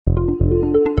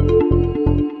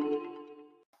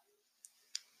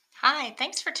Hi,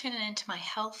 thanks for tuning into my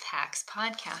Health Hacks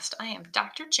podcast. I am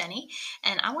Dr. Jenny,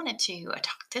 and I wanted to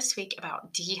talk this week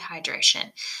about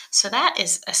dehydration. So, that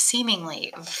is a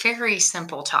seemingly very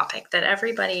simple topic that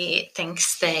everybody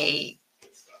thinks they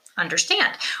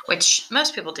understand, which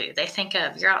most people do. They think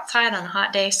of you're outside on a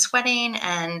hot day sweating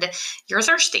and you're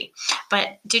thirsty.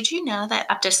 But did you know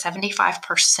that up to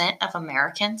 75% of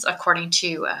Americans, according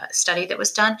to a study that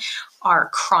was done, are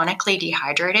chronically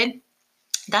dehydrated?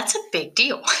 That's a big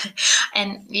deal.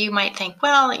 And you might think,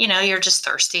 well, you're just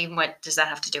thirsty. What does that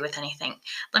have to do with anything?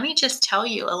 Let me just tell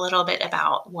you a little bit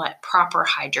about what proper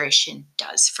hydration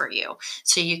does for you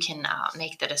so you can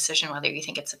make the decision whether you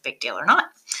think it's a big deal or not.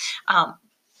 Um,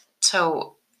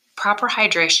 so, proper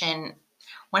hydration,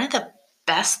 one of the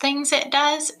best things it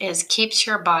does is keeps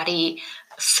your body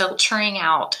filtering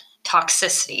out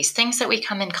toxicities, things that we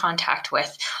come in contact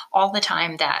with all the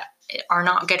time that are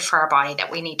not good for our body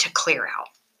that we need to clear out,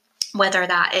 whether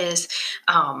that is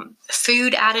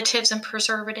food additives and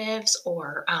preservatives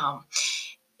or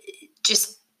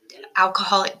just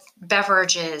alcoholic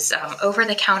beverages, over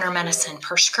the counter medicine,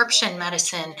 prescription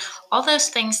medicine, all those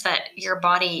things that your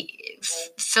body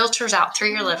filters out through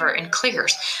your liver and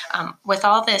clears. With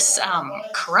all this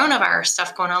coronavirus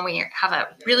stuff going on, we have a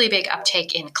really big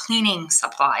uptake in cleaning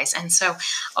supplies. And so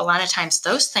a lot of times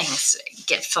those things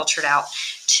get filtered out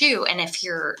too. And if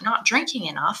you're not drinking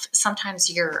enough,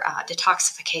 sometimes your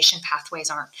detoxification pathways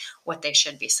aren't what they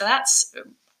should be. So that's,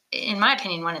 in my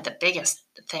opinion, one of the biggest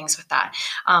things with that.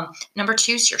 Number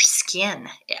two is your skin.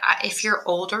 If you're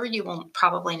older, you will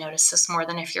probably notice this more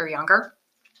than if you're younger,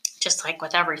 just like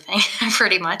with everything,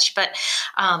 pretty much. But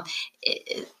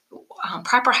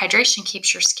proper hydration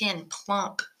keeps your skin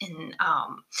plump and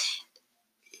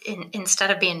instead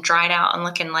of being dried out and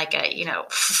looking like a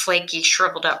flaky,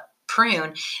 shriveled up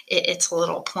prune, it's a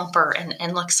little plumper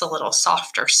and looks a little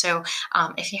softer. So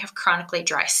if you have chronically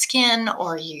dry skin,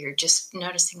 or you're just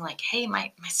noticing like, hey,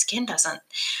 my skin doesn't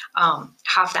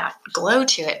have that glow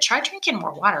to it, try drinking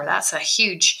more water. That's a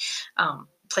huge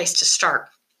place to start.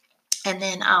 And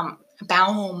then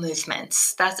bowel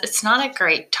movements. It's not a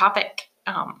great topic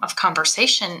of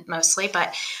conversation mostly,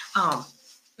 but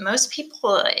most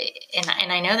people,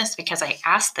 and I know this because I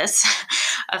ask this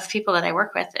of people that I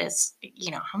work with, is,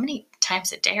 how many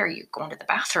times a day are you going to the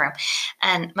bathroom?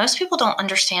 And most people don't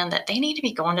understand that they need to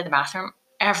be going to the bathroom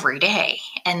every day.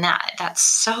 And that's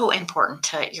so important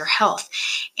to your health.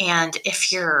 And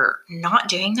if you're not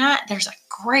doing that, there's a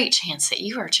great chance that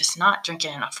you are just not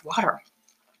drinking enough water.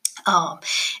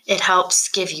 It helps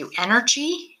give you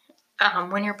energy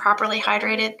when you're properly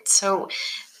hydrated. So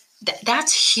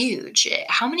that's huge.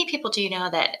 How many people do you know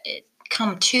that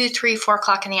come 2, 3, 4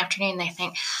 o'clock in the afternoon, they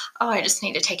think, oh, I just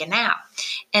need to take a nap.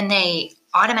 And they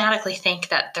automatically think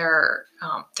that they're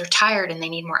tired and they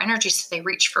need more energy, so they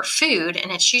reach for food. And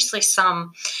it's usually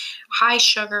some high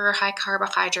sugar, high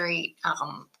carbohydrate,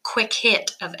 quick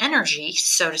hit of energy,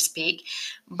 so to speak.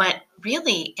 But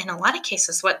really, in a lot of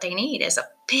cases, what they need is a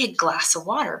big glass of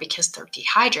water because they're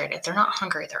dehydrated. They're not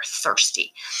hungry, they're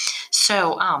thirsty.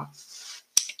 So,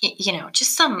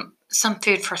 just some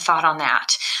food for thought on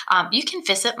that. You can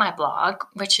visit my blog,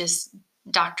 which is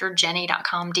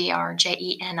drjenny.com,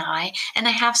 DRJENI, and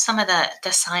I have some of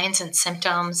the signs and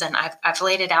symptoms, and I've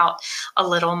laid it out a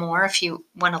little more if you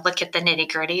want to look at the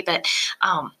nitty gritty. But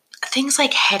things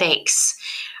like headaches,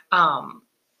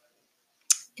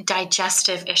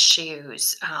 digestive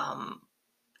issues,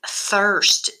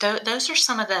 thirst. Those are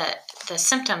some of the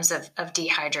symptoms of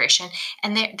dehydration,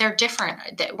 and they're different.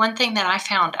 One thing that I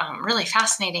found really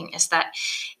fascinating is that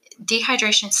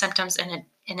dehydration symptoms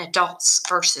in adults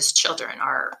versus children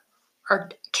are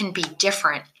can be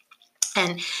different.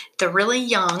 And the really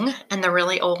young and the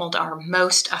really old are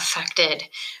most affected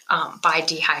by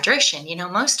dehydration.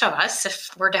 Most of us,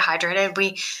 if we're dehydrated,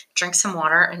 we drink some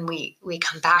water and we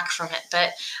come back from it.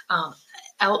 But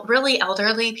really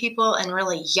elderly people and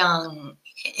really young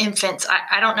infants,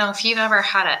 I don't know if you've ever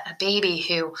had a baby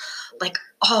who, like,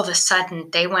 all of a sudden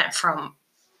they went from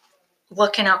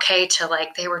looking okay to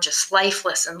like they were just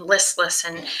lifeless and listless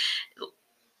and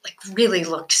like really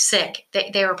looked sick.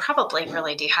 They were probably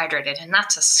really dehydrated, and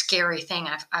that's a scary thing.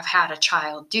 I've had a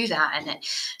child do that, and it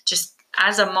just,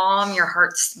 as a mom, your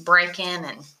heart's breaking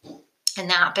and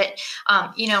that. But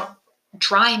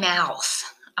dry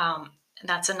mouth.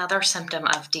 That's another symptom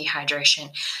of dehydration.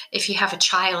 If you have a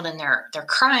child and they're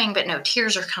crying but no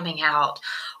tears are coming out,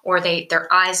 or their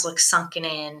eyes look sunken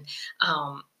in,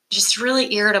 just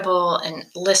really irritable and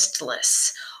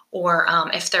listless, or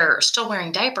if they're still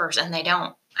wearing diapers and they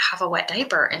don't have a wet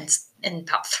diaper in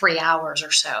about 3 hours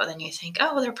or so, then you think,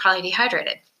 oh, they're probably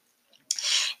dehydrated.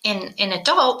 In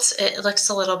adults, it looks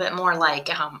a little bit more like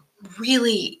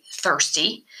really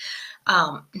thirsty,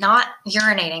 not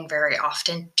urinating very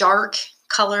often, dark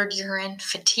colored urine,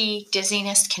 fatigue,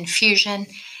 dizziness, confusion,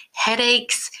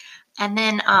 headaches, and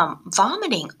then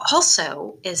vomiting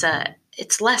also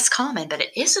it's less common, but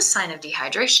it is a sign of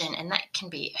dehydration, and that can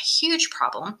be a huge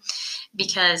problem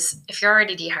because if you're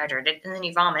already dehydrated and then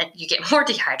you vomit, you get more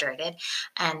dehydrated,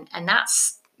 and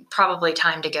that's probably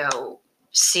time to go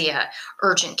see a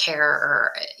urgent care,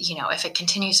 or if it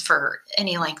continues for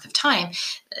any length of time,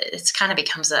 it's kind of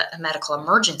becomes a medical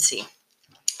emergency.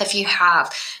 If you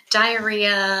have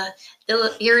diarrhea,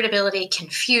 irritability,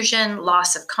 confusion,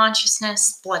 loss of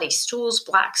consciousness, bloody stools,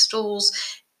 black stools,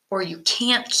 or you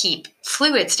can't keep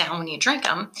fluids down when you drink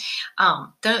them,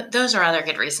 those are other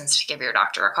good reasons to give your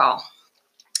doctor a call.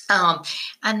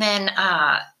 And then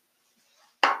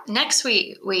next,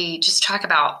 we just talk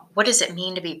about what does it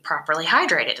mean to be properly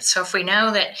hydrated. So if we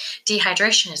know that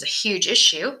dehydration is a huge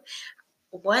issue,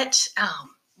 what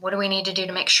do we need to do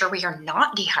to make sure we are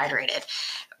not dehydrated?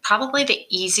 Probably the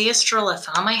easiest rule of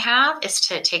thumb I have is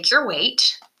to take your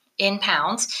weight in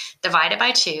pounds, divide it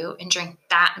by 2, and drink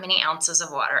that many ounces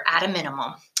of water at a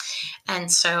minimum.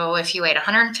 And so if you weighed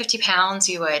 150 pounds,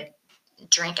 you would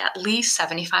drink at least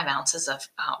 75 ounces of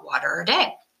water a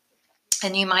day.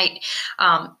 And you might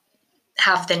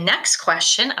have the next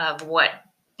question of what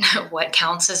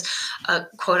counts as a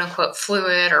quote unquote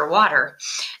fluid or water.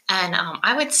 And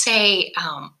I would say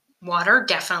water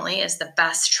definitely is the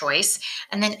best choice.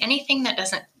 And then anything that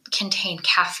doesn't contain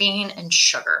caffeine and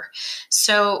sugar.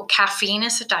 So caffeine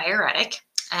is a diuretic,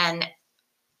 and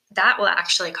that will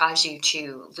actually cause you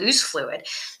to lose fluid.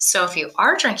 So if you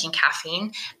are drinking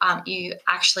caffeine, you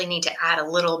actually need to add a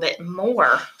little bit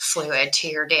more fluid to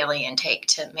your daily intake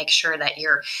to make sure that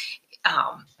you're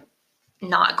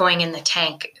not going in the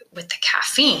tank with the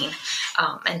caffeine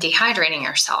and dehydrating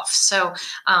yourself. So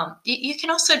you can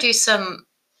also do some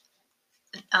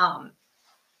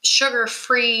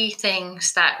sugar-free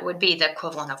things that would be the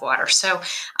equivalent of water. So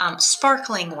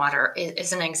sparkling water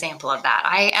is an example of that.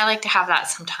 I like to have that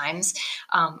sometimes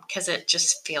because it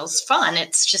just feels fun.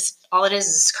 It's just all it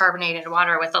is carbonated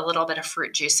water with a little bit of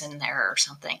fruit juice in there or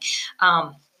something.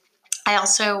 I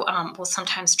also will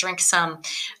sometimes drink some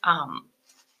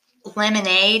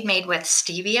lemonade made with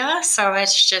stevia. So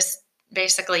it's just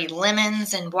basically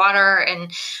lemons and water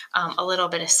and a little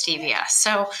bit of stevia.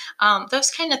 So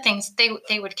those kind of things,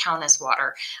 they would count as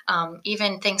water.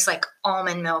 Even things like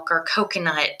almond milk or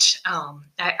coconut.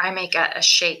 I make a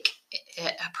shake,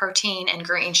 a protein and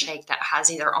grain shake that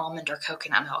has either almond or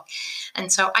coconut milk.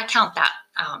 And so I count that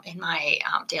in my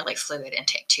daily fluid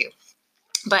intake too.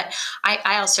 But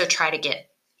I also try to get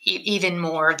even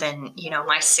more than,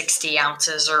 my 60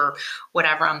 ounces or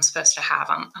whatever I'm supposed to have.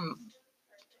 I'm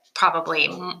probably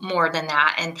more than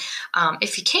that. And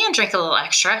if you can drink a little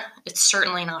extra, it's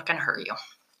certainly not going to hurt you.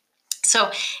 So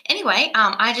anyway,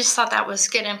 I just thought that was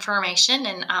good information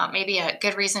and maybe a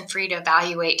good reason for you to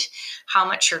evaluate how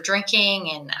much you're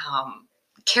drinking, and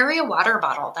carry a water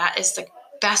bottle. That is the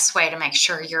best way to make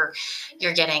sure you're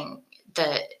getting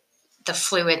the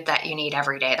fluid that you need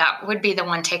every day. That would be the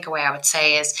one takeaway I would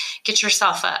say is get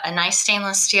yourself a nice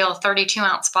stainless steel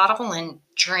 32-ounce bottle and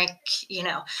drink,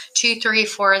 2, 3,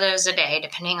 4 of those a day,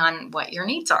 depending on what your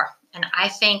needs are. And I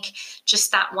think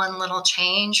just that one little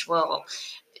change will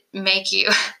make you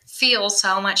feel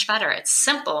so much better. It's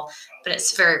simple, but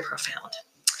it's very profound.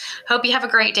 Hope you have a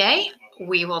great day.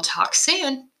 We will talk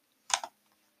soon.